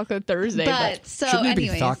 Not Taco Thursday. But so shouldn't it be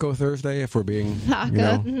Taco Thursday if we're being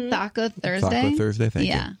Taco Thursday? Taco Thursday, thank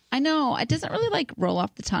you. Yeah, I know. It doesn't really roll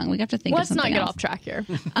off the tongue. We have to think of something Let's not else. get off track here.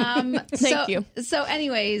 Thank you. So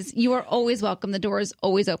anyways, you are always welcome. The door is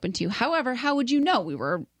always open to you. However, how would you know we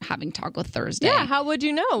were having Taco Thursday? Yeah, how would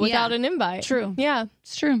you know without an invite? True. Yeah.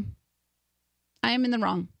 It's true. I am in the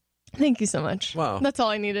wrong. Thank you so much. Wow. That's all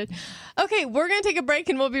I needed. Okay, we're going to take a break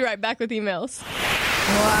and we'll be right back with emails.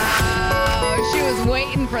 Wow. She was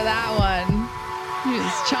waiting for that one. She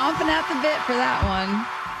was chomping at the bit for that one.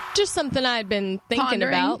 Just something I'd been thinking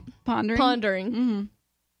about. Pondering. Mm-hmm.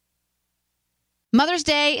 Mother's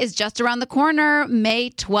Day is just around the corner, May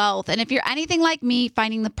 12th. And if you're anything like me,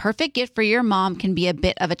 finding the perfect gift for your mom can be a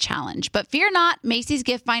bit of a challenge. But fear not, Macy's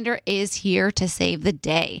Gift Finder is here to save the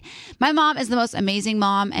day. My mom is the most amazing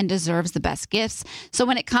mom and deserves the best gifts. So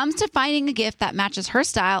when it comes to finding a gift that matches her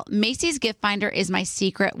style, Macy's Gift Finder is my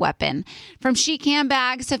secret weapon. From chic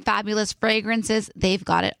handbags to fabulous fragrances, they've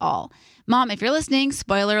got it all. Mom, if you're listening,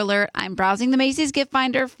 spoiler alert, I'm browsing the Macy's Gift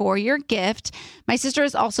Finder for your gift. My sister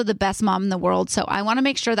is also the best mom in the world, so I want to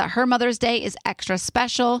make sure that her Mother's Day is extra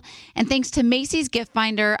special. And thanks to Macy's Gift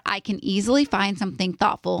Finder, I can easily find something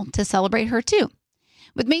thoughtful to celebrate her too.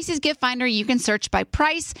 With Macy's Gift Finder, you can search by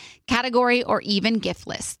price, category, or even gift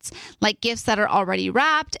lists, like gifts that are already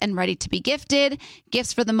wrapped and ready to be gifted,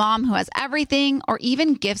 gifts for the mom who has everything, or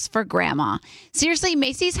even gifts for grandma. Seriously,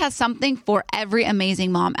 Macy's has something for every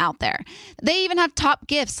amazing mom out there. They even have top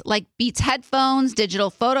gifts like Beats headphones, digital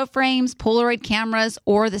photo frames, Polaroid cameras,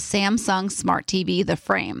 or the Samsung Smart TV, The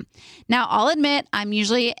Frame. Now, I'll admit, I'm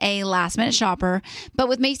usually a last-minute shopper, but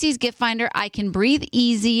with Macy's Gift Finder, I can breathe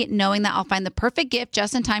easy knowing that I'll find the perfect gift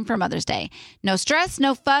just in time for Mother's Day. No stress,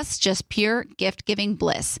 no fuss, just pure gift-giving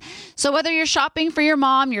bliss. So whether you're shopping for your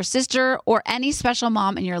mom, your sister, or any special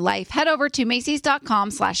mom in your life, head over to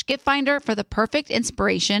Macys.com/giftfinder for the perfect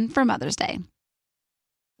inspiration for Mother's Day.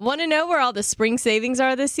 Want to know where all the spring savings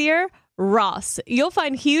are this year? Ross. You'll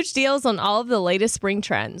find huge deals on all of the latest spring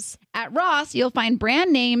trends. At Ross, you'll find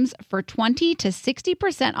brand names for 20 to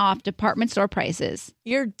 60% off department store prices.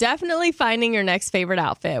 You're definitely finding your next favorite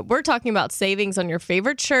outfit. We're talking about savings on your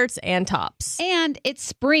favorite shirts and tops. And it's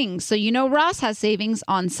spring, so you know Ross has savings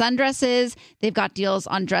on sundresses. They've got deals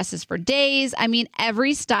on dresses for days. I mean,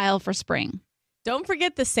 every style for spring. Don't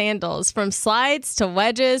forget the sandals. From slides to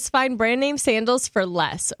wedges, find brand name sandals for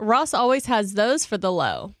less. Ross always has those for the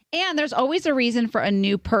low. And there's always a reason for a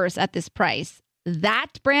new purse at this price.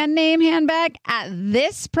 That brand name handbag at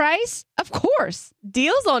this price? Of course.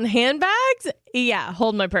 Deals on handbags? Yeah,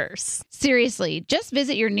 hold my purse. Seriously, just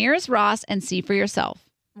visit your nearest Ross and see for yourself.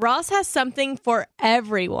 Ross has something for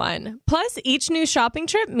everyone. Plus, each new shopping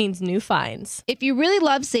trip means new finds. If you really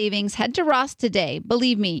love savings, head to Ross today.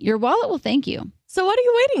 Believe me, your wallet will thank you. So what are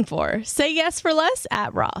you waiting for? Say yes for less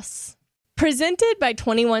at Ross. Presented by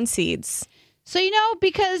 21 Seeds. So,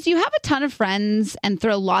 because you have a ton of friends and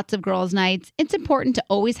throw lots of girls' nights, it's important to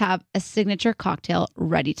always have a signature cocktail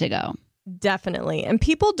ready to go. Definitely. And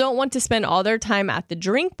people don't want to spend all their time at the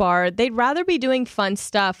drink bar. They'd rather be doing fun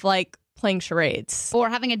stuff like playing charades. Or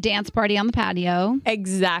having a dance party on the patio.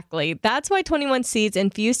 Exactly. That's why 21 Seeds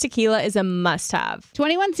infused tequila is a must-have.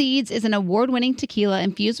 21 Seeds is an award-winning tequila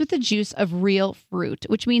infused with the juice of real fruit,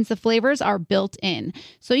 which means the flavors are built in.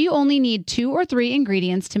 So you only need 2 or 3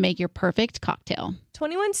 ingredients to make your perfect cocktail.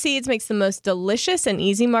 21 Seeds makes the most delicious and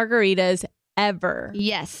easy margaritas ever.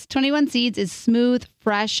 Yes, 21 Seeds is smooth,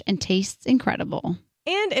 fresh, and tastes incredible.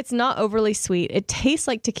 And it's not overly sweet. It tastes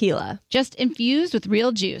like tequila. Just infused with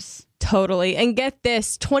real juice. Totally. And get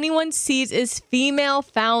this, 21 Seeds is female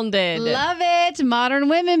founded. Love it. Modern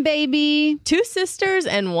women, baby. 2 sisters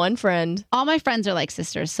and 1 friend. All my friends are like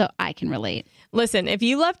sisters, so I can relate. Listen, if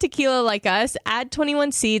you love tequila like us, add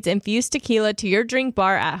 21 Seeds infused tequila to your drink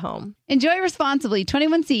bar at home. Enjoy responsibly.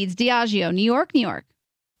 21 Seeds, Diageo, New York, New York.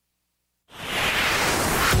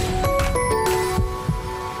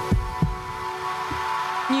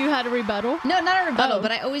 You had a rebuttal? No, not a rebuttal,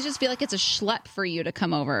 but I always just feel like it's a schlep for you to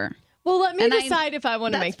come over. Well, let me decide if I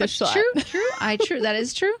want to make the schlep. True. That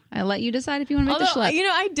is true. I let you decide if you want to make the schlep.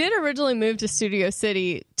 I did originally move to Studio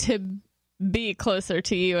City to be closer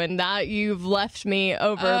to you, and that you've left me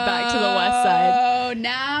over back to the west side. Oh,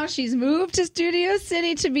 now she's moved to Studio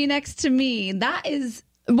City to be next to me. That is...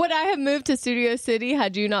 Would I have moved to Studio City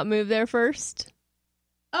had you not moved there first?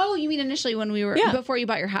 Oh, you mean initially when we were... Yeah. Before you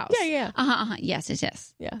bought your house? Yeah.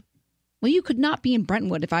 Yes. Yeah. Well, you could not be in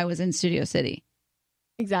Brentwood if I was in Studio City.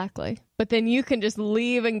 Exactly. But then you can just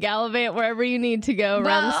leave and gallivant wherever you need to go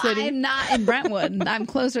around the city. I'm not in Brentwood. I'm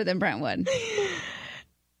closer than Brentwood.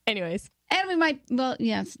 Anyways. And we might... Well,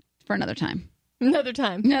 yes, for another time. Another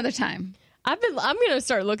time. I'm going to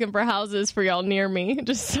start looking for houses for y'all near me.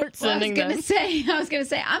 Just start sending them. I was going to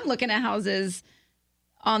say, I'm looking at houses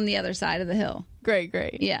on the other side of the hill. Great.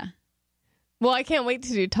 Yeah. Well, I can't wait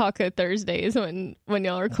to do Taco Thursdays when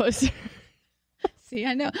y'all are closer. See,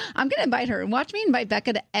 I know. I'm going to invite her. Watch me invite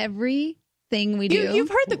Becca to everything we do. You've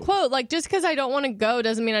heard the quote, like, just because I don't want to go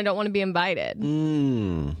doesn't mean I don't want to be invited.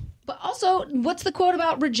 But also, what's the quote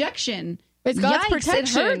about rejection? It's God's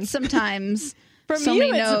protection. It hurts sometimes. From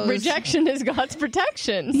you, it's rejection is God's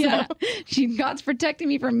protection. So. Yeah. God's protecting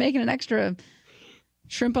me from making an extra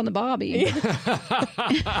shrimp on the bobby.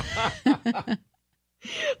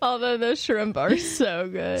 Although those shrimp are so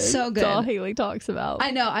good. So good. That's all Haley talks about.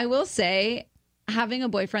 I know. I will say, having a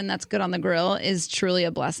boyfriend that's good on the grill is truly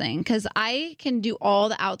a blessing because I can do all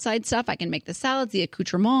the outside stuff. I can make the salads, the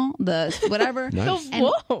accoutrement, the whatever. Nice.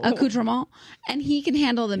 Accoutrement. And he can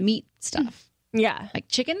handle the meat stuff. Yeah. Like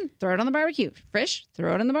chicken, throw it on the barbecue. Fish,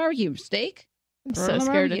 throw it on the barbecue. Steak, I'm so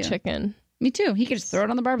scared of chicken. Me too. He could just throw it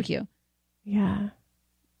on the barbecue. Yeah.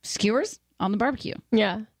 Skewers on the barbecue.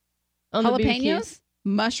 Yeah. On jalapenos,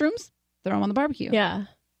 mushrooms, throw them on the barbecue. Yeah.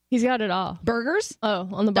 He's got it all. Burgers. Oh,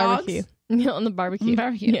 on the barbecue. Yeah, on the barbecue. On the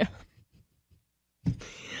barbecue. Yeah.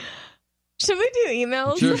 Should we do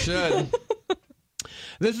emails? Sure should.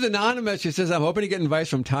 This is anonymous. She says, I'm hoping to get advice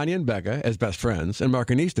from Tanya and Becca as best friends and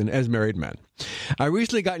Mark and Easton as married men. I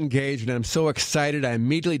recently got engaged and I'm so excited I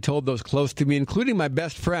immediately told those close to me, including my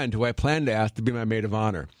best friend who I plan to ask to be my maid of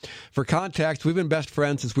honor. For context, we've been best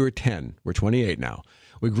friends since we were 10. We're 28 now.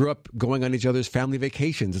 We grew up going on each other's family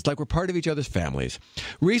vacations. It's like we're part of each other's families.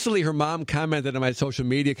 Recently, her mom commented on my social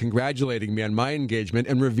media congratulating me on my engagement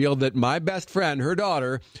and revealed that my best friend, her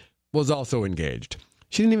daughter, was also engaged.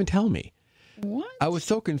 She didn't even tell me. What? I was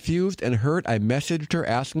so confused and hurt. I messaged her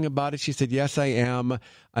asking about it. She said, yes, I am.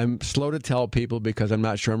 I'm slow to tell people because I'm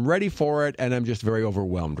not sure I'm ready for it, and I'm just very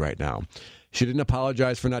overwhelmed right now. She didn't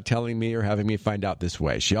apologize for not telling me or having me find out this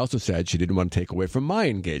way. She also said she didn't want to take away from my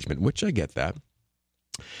engagement, which I get that.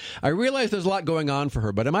 I realize there's a lot going on for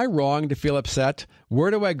her, but am I wrong to feel upset?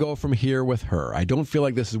 Where do I go from here with her? I don't feel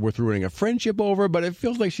like this is worth ruining a friendship over, but it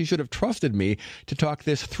feels like she should have trusted me to talk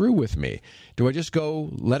this through with me. Do I just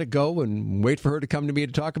go, let it go, and wait for her to come to me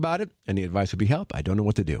to talk about it? Any advice would be help. I don't know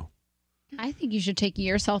what to do. I think you should take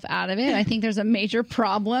yourself out of it. I think there's a major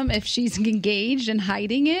problem if she's engaged and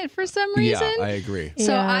hiding it for some reason. Yeah, I agree.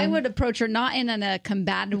 So I would approach her not in a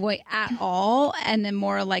combative way at all, and then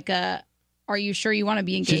more like a, are you sure you want to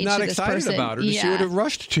be engaged She's not to this excited person? about her. She would have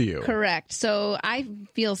rushed to you. Correct. So I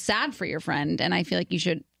feel sad for your friend, and I feel like you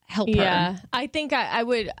should help her. Yeah, I think I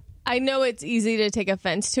would. I know it's easy to take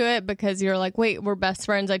offense to it because you're like, wait, we're best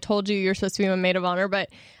friends. I told you you're supposed to be my maid of honor. But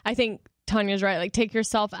I think Tanya's right. Like, take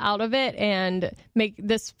yourself out of it and make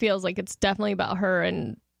this feels like it's definitely about her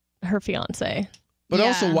and her fiance. But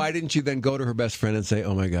also, why didn't you then go to her best friend and say,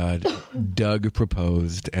 oh, my God, Doug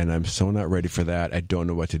proposed, and I'm so not ready for that. I don't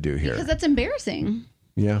know what to do here. Because that's embarrassing.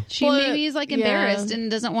 Yeah. She maybe is like embarrassed and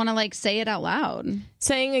doesn't want to like say it out loud.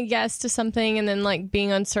 Saying a yes to something and then like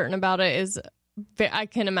being uncertain about it is, I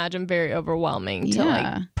can imagine, very overwhelming to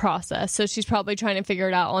like process. So she's probably trying to figure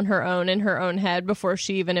it out on her own in her own head before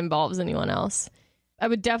she even involves anyone else. I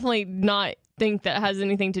would definitely not think that has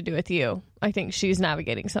anything to do with you. I think she's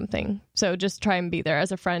navigating something. So just try and be there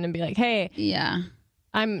as a friend and be like, hey,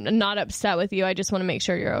 I'm not upset with you. I just want to make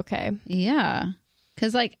sure you're okay. Yeah.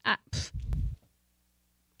 Because like, I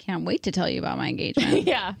can't wait to tell you about my engagement.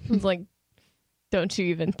 Yeah. It's like, don't you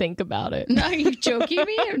even think about it. No, are you joking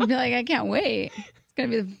me? I'd be like, I can't wait. It's going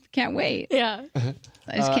to be, can't wait. Yeah.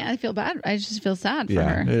 I just can't, I feel bad. I just feel sad for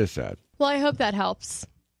her. Yeah, it is sad. Well, I hope that helps.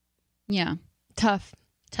 Yeah. Tough.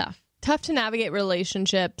 Tough to navigate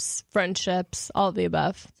relationships, friendships, all of the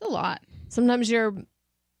above. It's a lot. Sometimes you're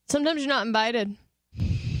not invited,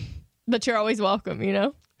 but you're always welcome, you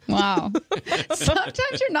know? Wow.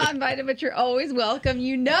 Sometimes you're not invited, but you're always welcome,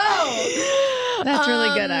 you know? That's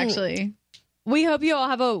really good, actually. We hope you all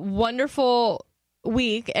have a wonderful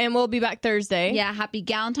week, and we'll be back Thursday. Yeah, happy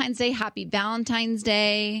Galentine's Day. Happy Valentine's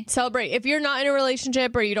Day. Celebrate. If you're not in a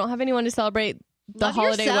relationship or you don't have anyone to celebrate the Love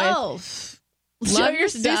holiday yourself.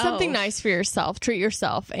 with, do something nice for yourself. Treat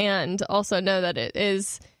yourself, and also know that it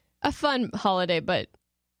is a fun holiday, but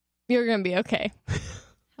you're going to be okay.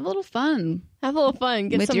 Have a little fun. Have a little fun.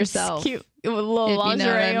 Get with some yourself. Cute with a little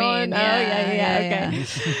lingerie on. Yeah,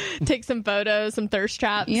 okay. Take some photos, some thirst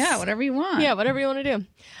traps. Yeah, whatever you want. Yeah, whatever you want to do.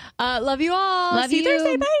 Love you all. Love See you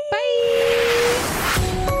Thursday. Bye. Bye.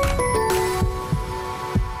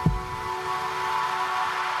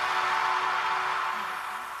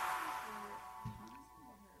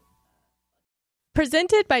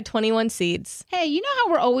 Presented by 21 Seeds. Hey, you know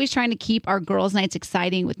how we're always trying to keep our girls' nights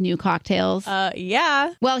exciting with new cocktails?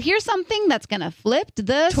 Yeah. Well, here's something that's going to flip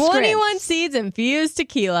the 21 script. Seeds infused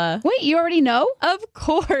tequila. Wait, you already know? Of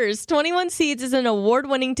course. 21 Seeds is an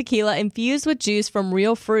award-winning tequila infused with juice from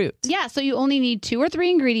real fruit. Yeah, so you only need 2 or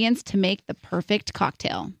 3 ingredients to make the perfect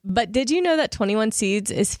cocktail. But did you know that 21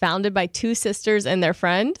 Seeds is founded by 2 sisters and their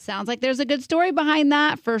friend? Sounds like there's a good story behind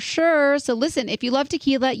that for sure. So listen, if you love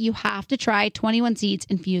tequila, you have to try 21 Seeds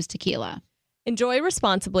infused tequila. Enjoy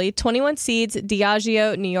responsibly. 21 Seeds,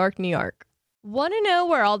 Diageo, New York, New York. Want to know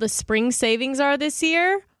where all the spring savings are this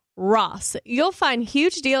year? Ross. You'll find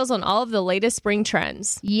huge deals on all of the latest spring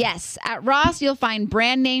trends. Yes, at Ross, you'll find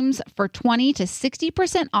brand names for 20 to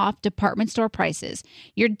 60% off department store prices.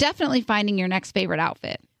 You're definitely finding your next favorite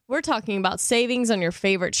outfit. We're talking about savings on your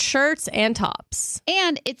favorite shirts and tops.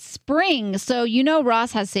 And it's spring, so you know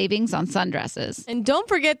Ross has savings on sundresses. And don't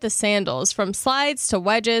forget the sandals. From slides to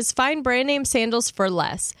wedges, find brand name sandals for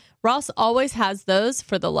less. Ross always has those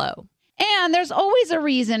for the low. And there's always a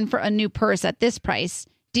reason for a new purse at this price.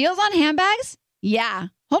 Deals on handbags? Yeah.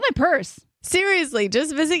 Hold my purse. Seriously,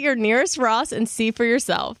 just visit your nearest Ross and see for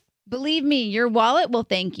yourself. Believe me, your wallet will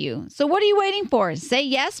thank you. So what are you waiting for? Say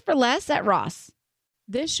yes for less at Ross.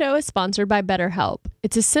 This show is sponsored by BetterHelp.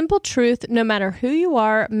 It's a simple truth. No matter who you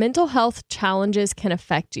are, mental health challenges can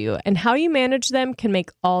affect you, and how you manage them can make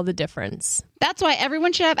all the difference. That's why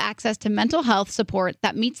everyone should have access to mental health support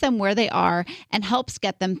that meets them where they are and helps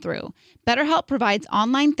get them through. BetterHelp provides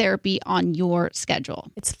online therapy on your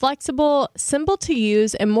schedule. It's flexible, simple to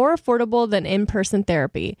use, and more affordable than in-person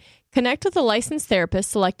therapy. Connect with a licensed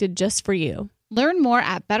therapist selected just for you. Learn more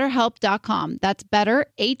at BetterHelp.com. That's better,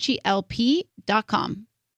 HELP.com.